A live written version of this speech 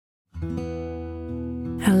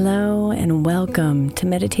Hello and welcome to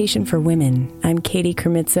Meditation for Women. I'm Katie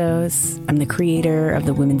Kremitzos. I'm the creator of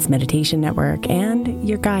the Women's Meditation Network and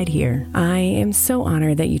your guide here. I am so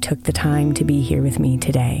honored that you took the time to be here with me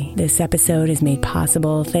today. This episode is made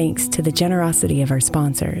possible thanks to the generosity of our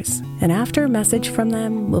sponsors. And after a message from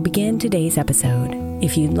them, we'll begin today's episode.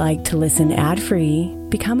 If you'd like to listen ad-free,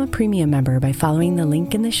 become a premium member by following the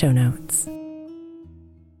link in the show notes.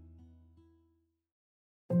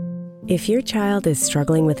 If your child is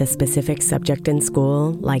struggling with a specific subject in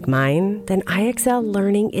school, like mine, then IXL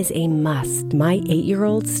Learning is a must. My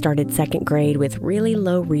 8-year-old started second grade with really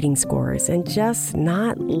low reading scores and just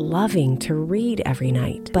not loving to read every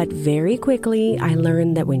night. But very quickly, I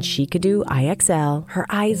learned that when she could do IXL, her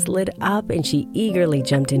eyes lit up and she eagerly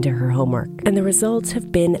jumped into her homework. And the results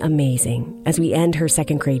have been amazing. As we end her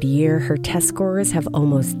second grade year, her test scores have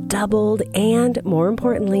almost doubled, and more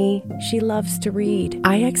importantly, she loves to read.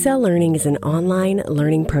 IXL Learning is an online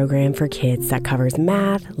learning program for kids that covers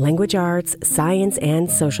math, language arts, science, and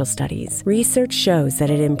social studies. Research shows that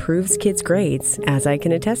it improves kids' grades, as I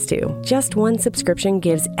can attest to. Just one subscription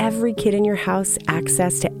gives every kid in your house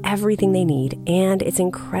access to everything they need, and it's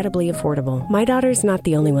incredibly affordable. My daughter's not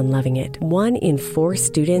the only one loving it. 1 in 4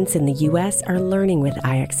 students in the U.S. are learning with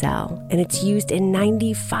IXL, and it's used in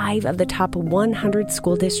 95 of the top 100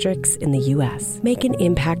 school districts in the U.S. Make an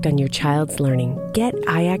impact on your child's learning. Get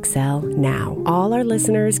IXL now. All our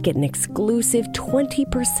listeners get an exclusive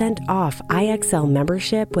 20% off IXL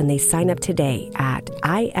membership when they sign up today at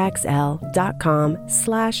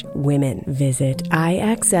IXL.com/women. Visit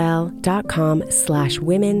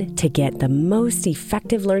IXL.com/women to get the most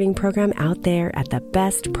effective learning program out there at the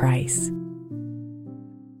best price.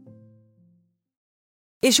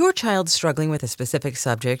 Is your child struggling with a specific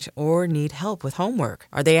subject or need help with homework?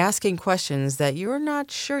 Are they asking questions that you're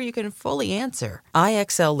not sure you can fully answer?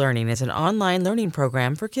 IXL Learning is an online learning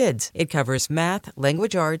program for kids. It covers math,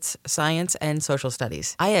 language arts, science, and social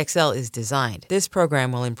studies. IXL is designed. This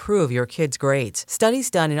program will improve your kids' grades.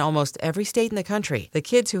 Studies done in almost every state in the country. The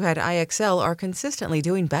kids who had IXL are consistently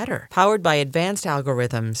doing better. Powered by advanced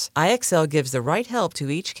algorithms, IXL gives the right help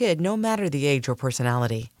to each kid no matter the age or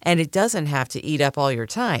personality. And it doesn't have to eat up all your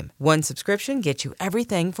time. One subscription gets you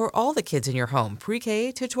everything for all the kids in your home,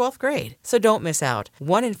 pre-K to 12th grade. So don't miss out.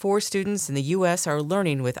 1 in 4 students in the U.S. are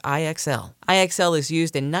learning with IXL. IXL is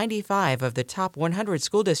used in 95 of the top 100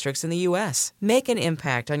 school districts in the U.S. Make an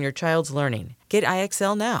impact on your child's learning. Get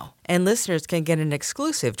IXL now. And listeners can get an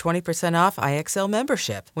exclusive 20% off IXL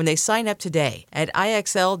membership when they sign up today at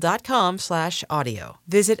IXL.com/audio.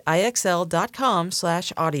 Visit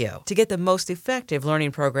IXL.com/audio to get the most effective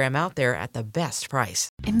learning program out there at the best price.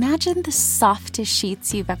 Imagine the softest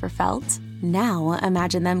sheets you've ever felt. Now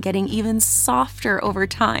imagine them getting even softer over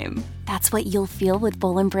time. That's what you'll feel with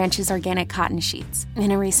Boll & Branch's organic cotton sheets. In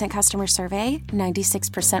a recent customer survey,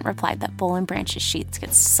 96% replied that Boll & Branch's sheets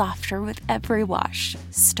get softer with every wash.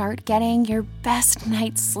 Start getting your best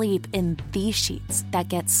night's sleep in these sheets that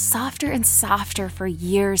get softer and softer for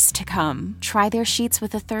years to come. Try their sheets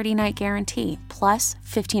with a 30-night guarantee, plus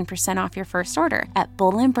 15% off your first order at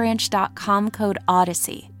bollandbranch.com code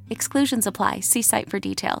Odyssey. Exclusions apply. See site for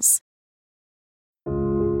details.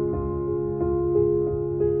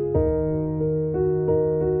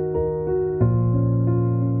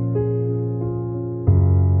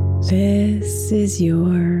 This is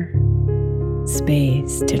your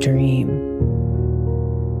space to dream,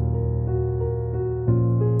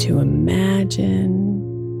 to imagine,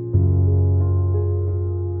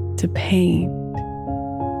 to paint,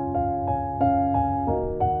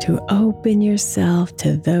 to open yourself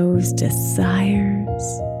to those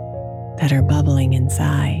desires that are bubbling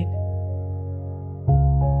inside.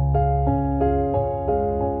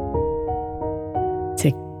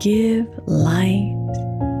 To give light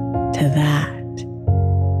to that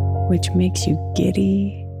which makes you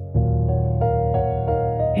giddy,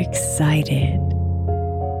 excited,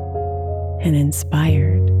 and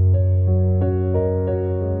inspired.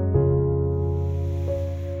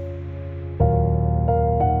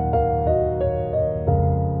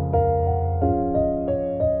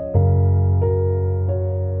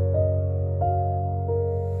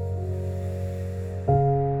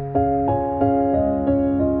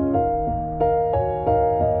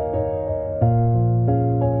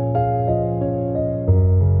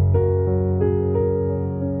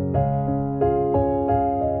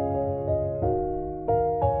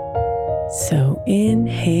 So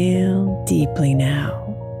inhale deeply now,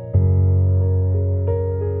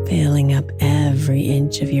 filling up every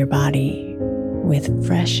inch of your body with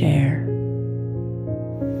fresh air.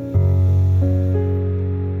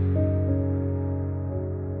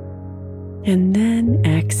 And then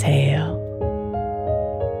exhale,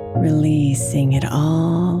 releasing it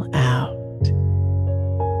all out.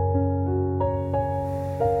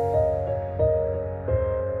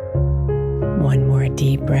 One more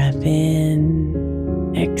deep breath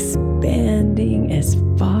in, expanding as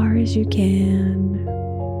far as you can.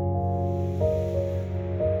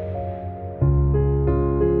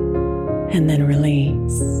 And then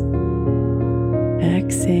release,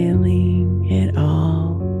 exhaling it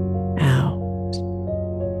all out.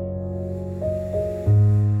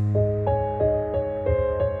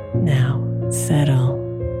 Now settle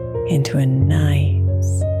into a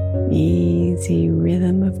nice, easy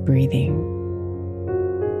rhythm of breathing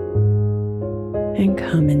and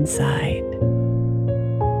come inside.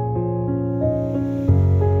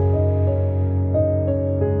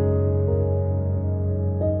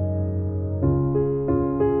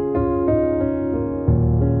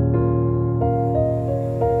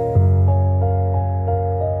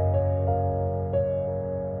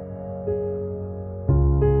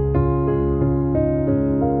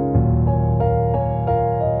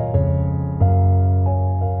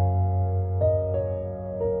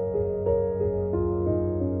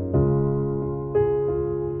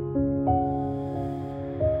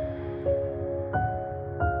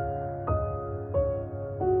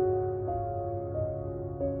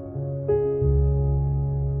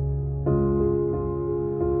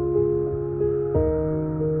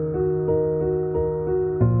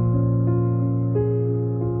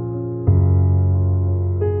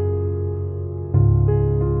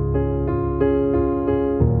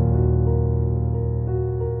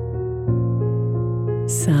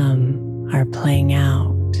 Some are playing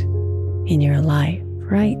out in your life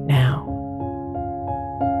right now.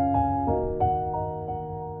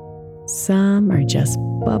 Some are just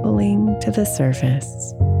bubbling to the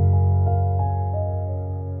surface.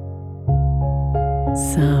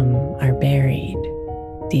 Some are buried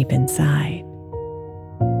deep inside.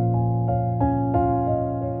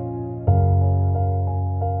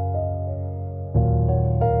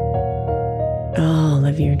 All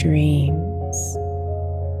of your dreams,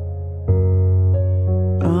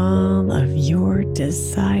 all of your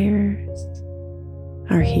desires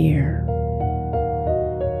are here.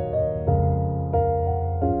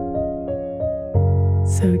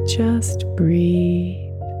 So just breathe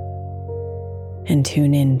and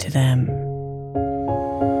tune into them,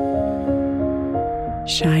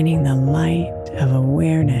 shining the light of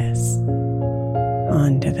awareness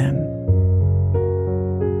onto them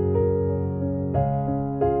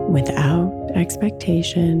without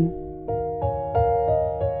expectation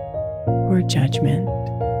or judgment.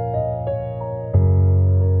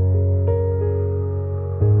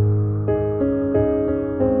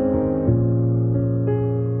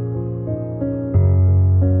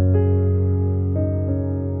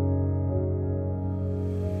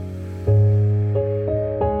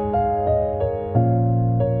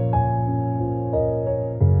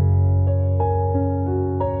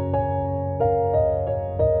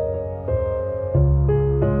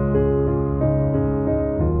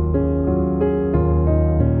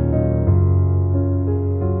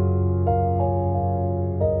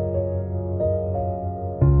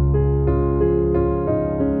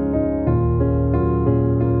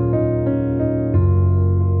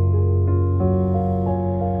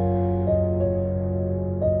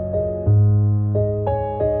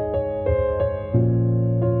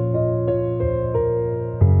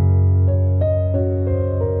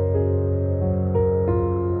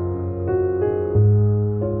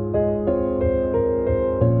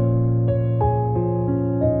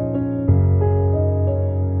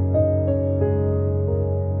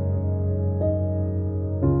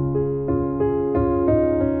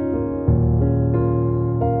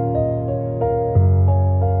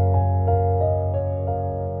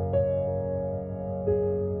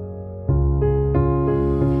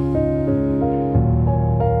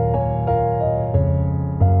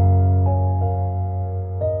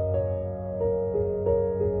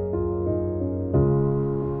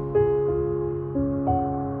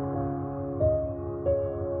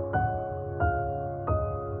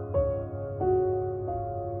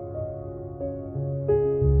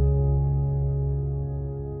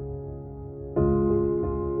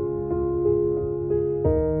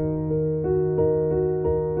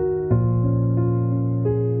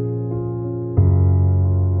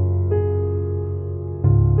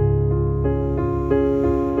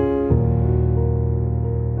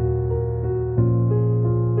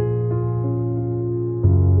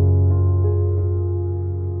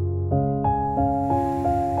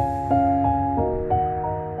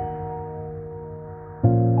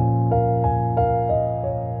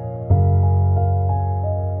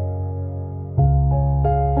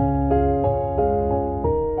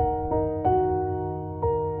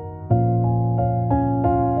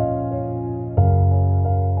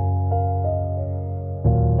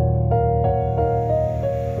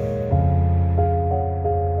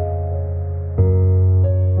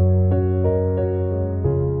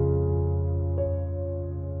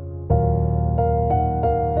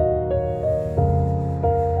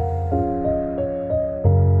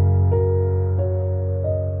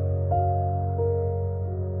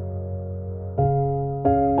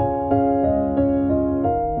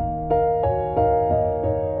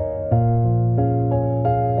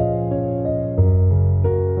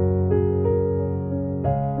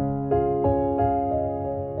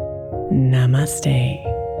 Namaste,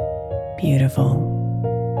 beautiful.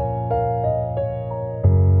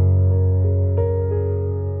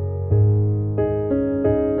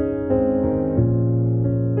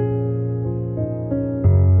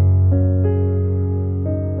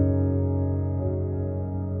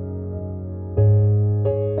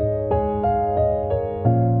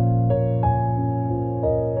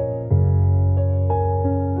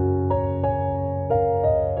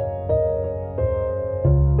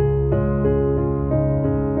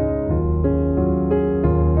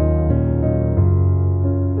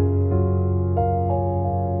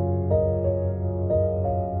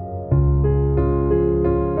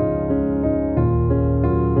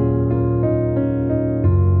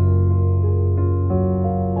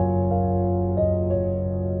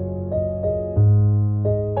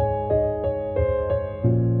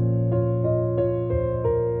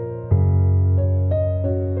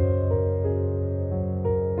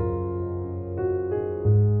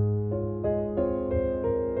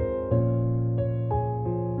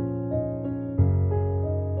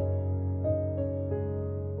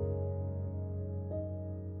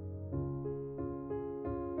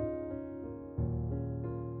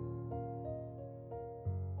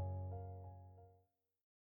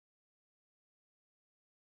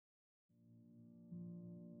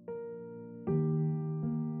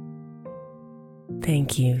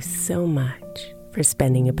 Thank you so much for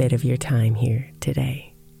spending a bit of your time here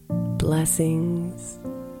today. Blessings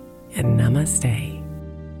and namaste.